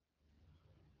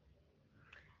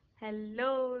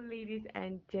Hello, ladies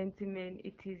and gentlemen.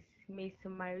 It is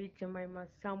Mason Marie Jemima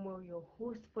Samuel, your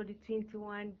host for the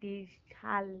 21 Days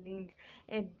Challenge,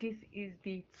 and this is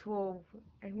day 12.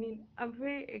 I'm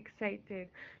very excited.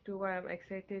 The why I'm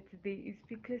excited today is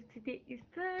because today is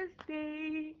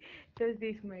Thursday. Thursday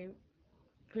is my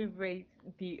favorite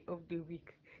day of the week.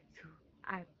 So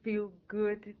I feel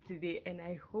good today, and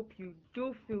I hope you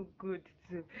do feel good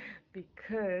too,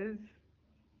 because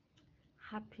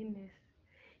happiness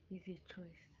is a choice.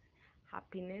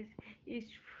 Happiness is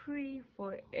free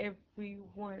for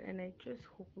everyone, and I just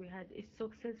hope we had a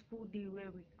successful day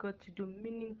where we got to do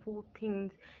meaningful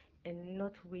things and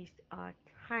not waste our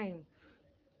time.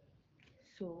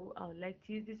 So, I would like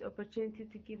to use this opportunity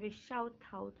to give a shout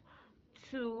out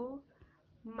to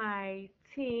my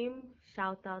team.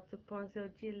 Shout out to Ponsel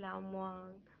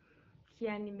Gilamwang,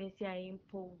 Kiani Mesia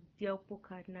Impo, Dielpo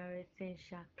Cardinal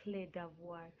Essential, Claire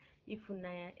Davoir,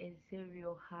 Ifunaya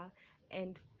Ezerioha,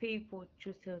 and Favor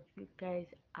Joseph. You guys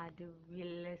are the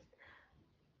realest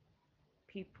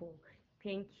people.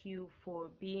 Thank you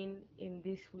for being in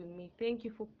this with me. Thank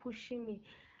you for pushing me.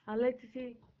 I'd like to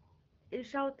say a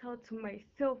shout out to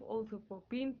myself also for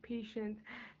being patient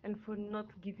and for not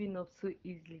giving up so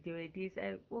easily. There were days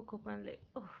I woke up and like,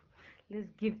 oh, let's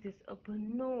give this up, but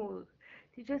no,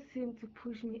 they just seem to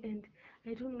push me, and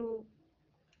I don't know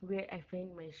where I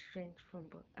find my strength from,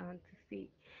 but I want to say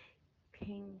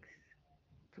thanks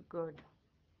to God.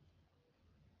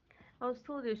 I was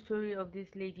told the story of this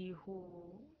lady who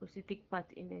was to take part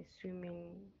in a swimming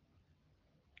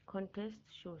contest.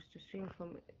 She was to swim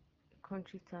from a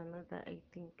country to another, I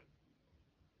think.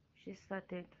 She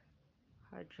started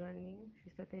her journey,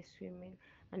 she started swimming,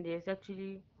 and there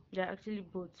are actually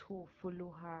boats who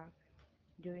follow her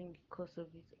during the course of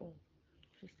it all.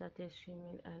 She started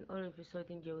swimming, and all of a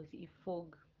sudden there was a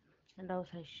fog, and that was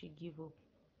how she gave up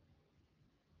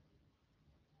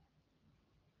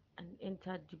and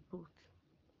entered the boat.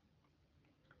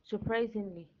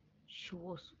 Surprisingly, she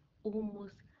was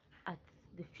almost at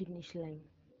the finish line,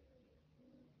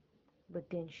 but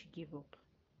then she gave up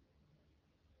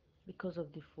because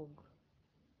of the fog.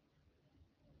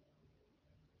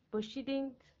 But she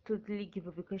didn't totally give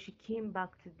up, because she came back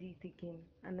to do it again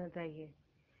another year.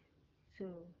 So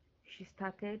she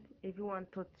started, everyone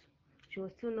thought she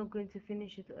was still not going to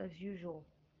finish it as usual.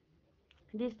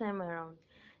 This time around,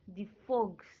 the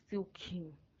fog still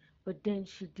came, but then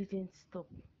she didn't stop,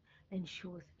 and she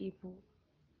was able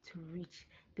to reach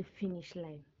the finish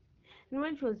line. And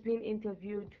when she was being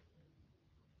interviewed,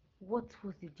 what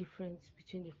was the difference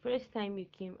between the first time you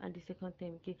came and the second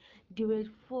time you came? There was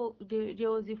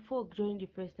a fog during the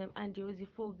first time, and there was a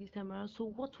fog this time around. So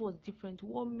what was different?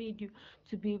 What made you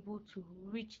to be able to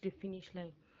reach the finish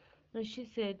line? And she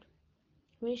said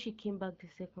when she came back the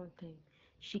second time,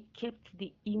 she kept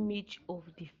the image of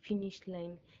the finish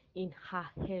line in her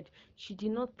head. She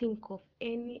did not think of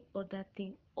any other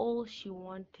thing. All she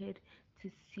wanted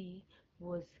to see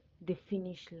was the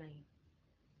finish line.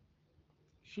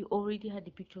 She already had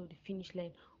the picture of the finish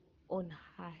line on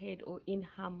her head or in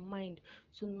her mind,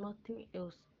 so nothing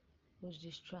else was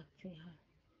distracting her.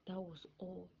 That was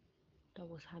all. That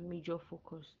was her major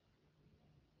focus,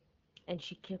 and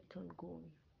she kept on going,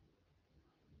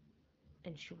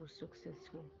 and she was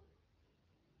successful.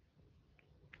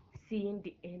 Seeing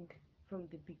the end from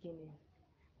the beginning.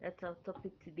 That's our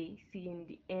topic today, seeing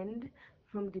the end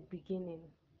from the beginning.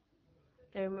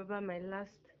 I remember my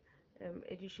last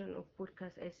edition of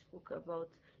podcast, I spoke about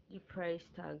the price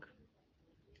tag.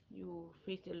 You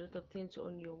face a lot of things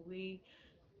on your way,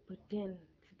 but then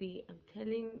today I'm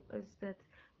telling us that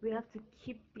we have to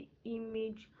keep the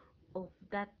image of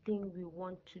that thing we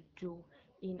want to do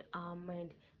in our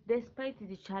mind, despite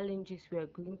the challenges we are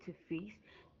going to face,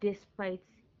 despite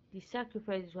the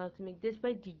sacrifices we have to make,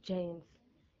 despite the giants.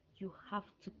 You have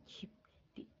to keep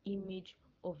the image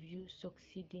of you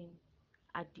succeeding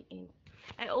at the end.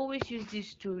 I always use this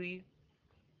story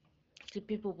to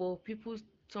people, but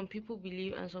some people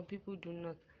believe and some people do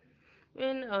not.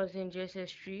 When I was in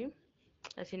JSS3,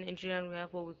 as in Nigerian, we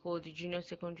have what we call the junior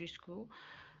secondary school.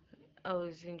 I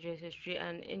was in JSS3,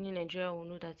 and any Nigerian will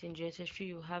know that in JSS3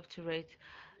 you have to write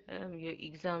your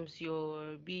exams,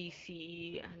 your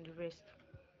BCE, and the rest.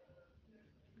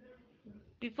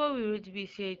 Before we wrote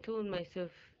BCE, I told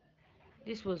myself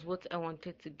this was what I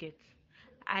wanted to get.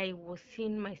 I was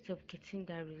seeing myself getting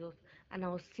that result, and I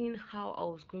was seeing how I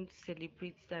was going to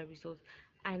celebrate that result,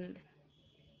 and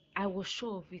I was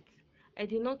sure of it. I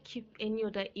did not keep any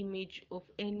other image of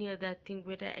any other thing,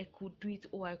 whether I could do it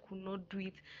or I could not do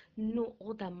it. No,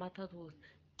 all that mattered was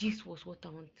this was what I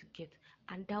wanted to get,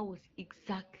 and that was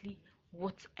exactly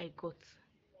what I got.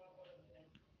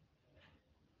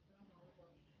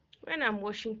 when I'm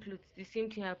washing clothes, the same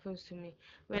thing happens to me.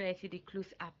 When I see the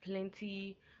clothes are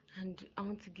plenty and I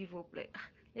want to give up, like,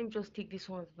 let me just take this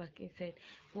ones back inside.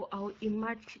 But I'll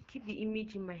imagine, keep the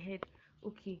image in my head.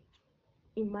 Okay,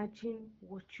 imagine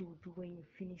what you will do when you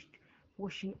finished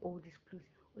washing all these clothes.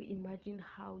 Or imagine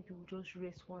how you will just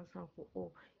rest once and for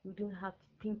all. You don't have to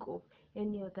think of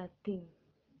any other thing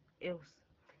else.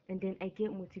 And then I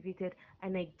get motivated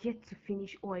and I get to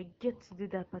finish, or I get to do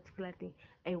that particular thing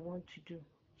I want to do.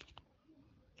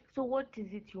 So what is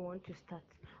it you want to start?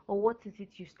 Or what is it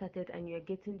you started and you're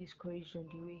getting discouraged on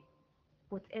the way?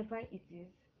 Whatever it is,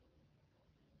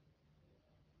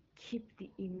 keep the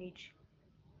image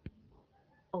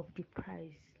of the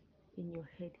prize in your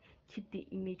head. Keep the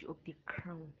image of the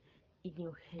crown in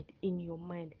your head, in your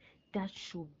mind. That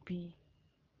should be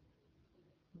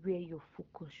where your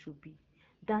focus should be.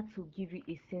 That will give you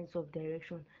a sense of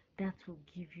direction. That will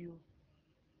give you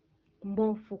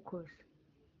more focus,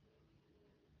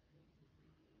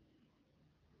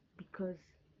 because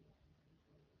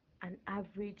an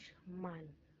average man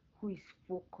who is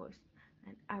focused,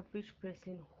 an average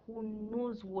person who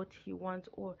knows what he wants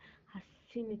or has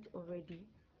seen it already,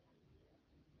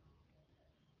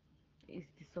 is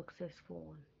the successful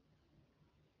one.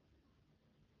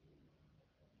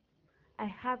 I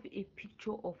have a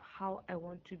picture of how I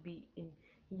want to be in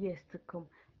years to come.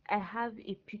 I have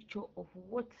a picture of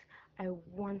what I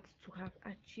want to have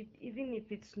achieved, even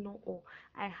if it's not all.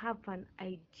 I have an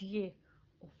idea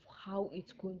of how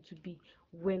it's going to be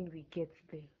when we get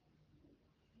there.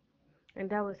 And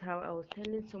that was how I was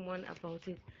telling someone about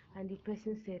it, and the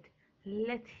person said,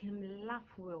 let him laugh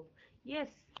well. Yes,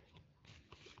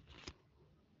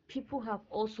 people have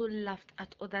also laughed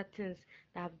at other things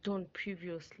that I've done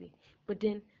previously, but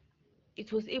then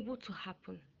it was able to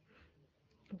happen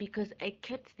because I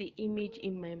kept the image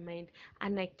in my mind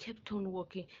and I kept on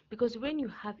working. Because when you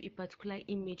have a particular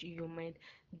image in your mind,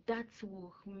 that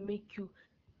will make you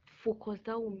focus,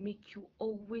 that will make you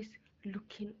always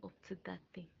looking up to that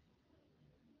thing.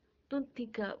 Don't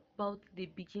think about the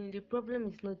beginning. The problem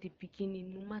is not the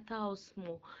beginning. No matter how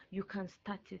small, you can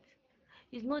start it.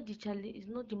 It's not the challenge, it's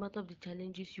not the matter of the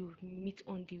challenges you meet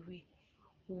on the way.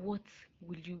 What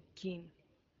will you gain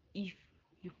if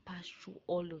you pass through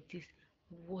all of this?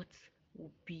 What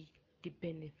will be the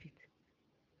benefit?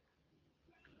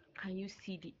 Can you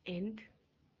see the end?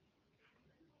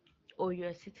 Or you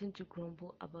are sitting to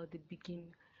grumble about the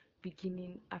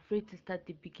beginning, afraid to start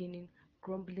the beginning,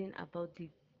 grumbling about the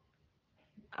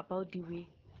way,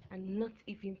 and not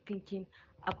even thinking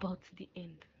about the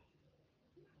end,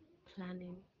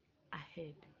 planning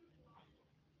ahead.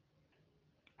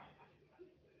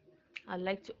 I'd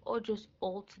like to urge us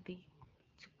all today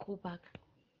to go back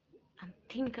and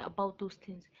think about those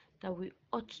things that we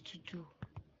ought to do,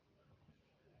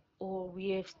 or we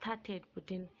have started but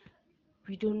then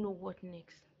we don't know what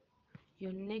next.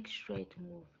 Your next right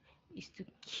move is to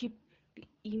keep the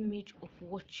image of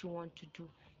what you want to do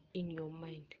in your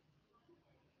mind.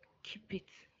 Keep it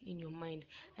in your mind,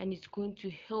 and it's going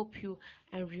to help you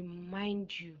and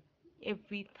remind you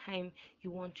every time you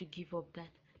want to give up that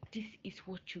this is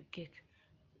what you get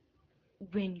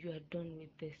when you are done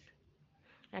with this.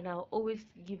 And I'll always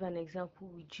give an example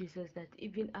with Jesus, that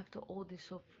even after all the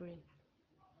suffering,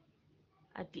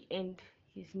 at the end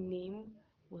his name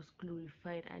was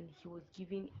glorified and he was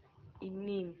given a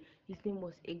name. His name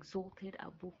was exalted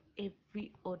above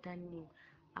every other name,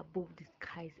 above the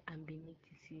skies and beneath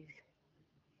the seas.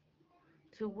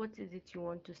 So what is it you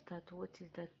want to start? What is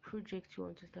that project you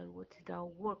want to start? What is that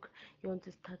work you want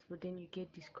to start, but then you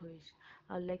get discouraged?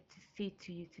 I'd like to say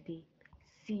to you today,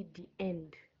 see the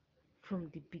end from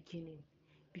the beginning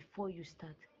before you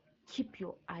start. Keep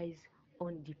your eyes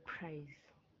on the prize.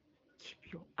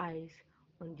 Keep your eyes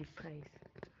on the prize.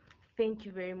 Thank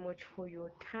you very much for your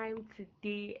time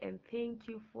today, and thank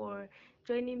you for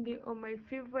joining me on my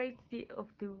favorite day of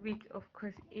the week. Of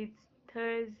course, it's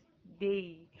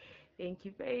Thursday. Thank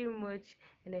you very much,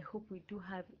 and I hope we do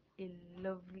have a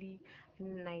lovely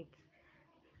night.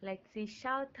 Like to say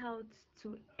shout out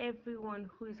to everyone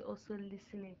who is also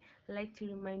listening. I like to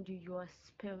remind you, you are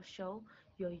special,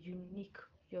 you're unique,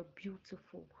 you're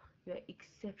beautiful, you're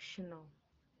exceptional,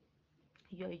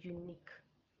 you're unique.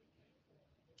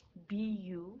 Be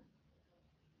you,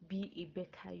 be a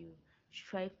better you.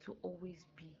 Strive to always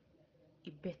be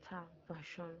a better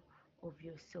version of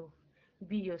yourself.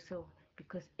 Be yourself,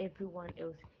 because everyone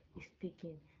else is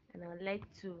taken. And I'd like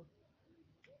to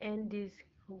end this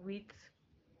with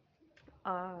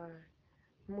our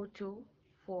motto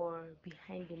for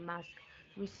Behind the Mask,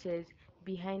 which says,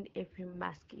 behind every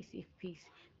mask is a face,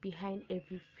 behind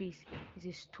every face is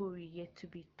a story yet to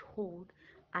be told,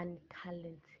 and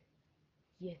talent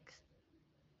yet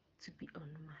to be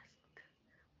unmasked.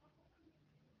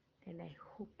 And I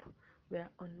hope we are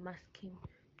unmasking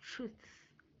truths,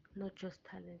 not just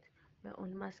talent. We are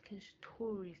unmasking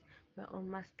stories. We are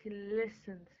unmasking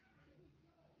lessons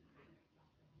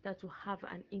that will have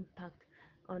an impact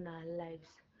on our lives,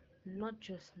 not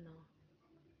just now,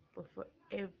 but for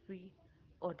every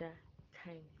other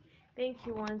time. Thank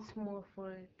you once more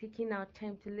for taking our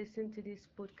time to listen to this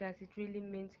podcast. It really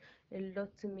means a lot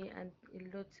to me and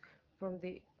a lot from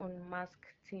the Unmasked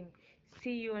team.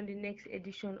 See you on the next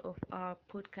edition of our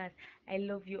podcast. I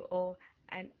love you all,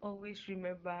 and always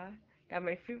remember that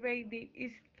my favorite day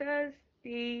is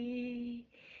Thursday.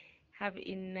 Have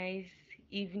a nice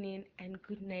evening and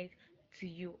good night to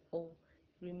you all.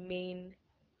 Remain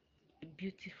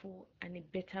beautiful and a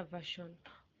better version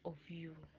of you.